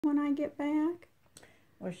when I get back?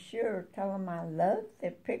 Well, sure. Tell them I love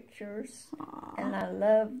their pictures. Aw. And I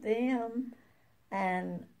love them.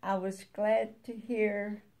 And I was glad to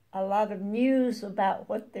hear a lot of news about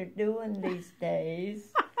what they're doing these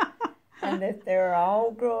days. And that they're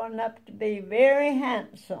all growing up to be very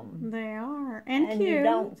handsome. They are. And cute. You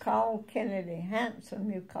don't call Kennedy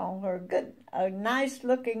handsome. You call her a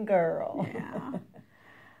nice-looking girl. Yeah.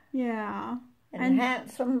 Yeah. And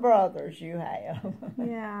handsome brothers you have.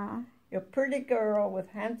 Yeah. You're a pretty girl with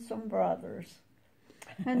handsome brothers.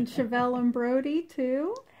 And Chevelle and Brody,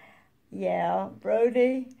 too? Yeah,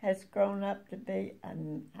 Brody has grown up to be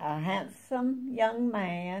a handsome young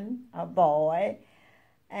man, a boy,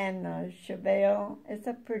 and Chevelle is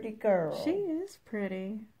a pretty girl. She is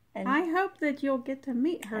pretty. And I hope that you'll get to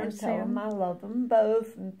meet her and soon. tell them I love them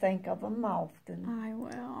both and think of them often. I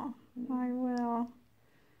will. I will.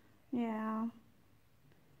 Yeah.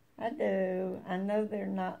 I do. I know they're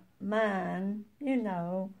not mine, you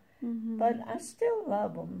know, but I still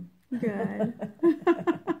love them. Good.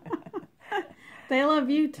 They love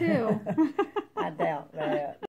you too. I doubt that.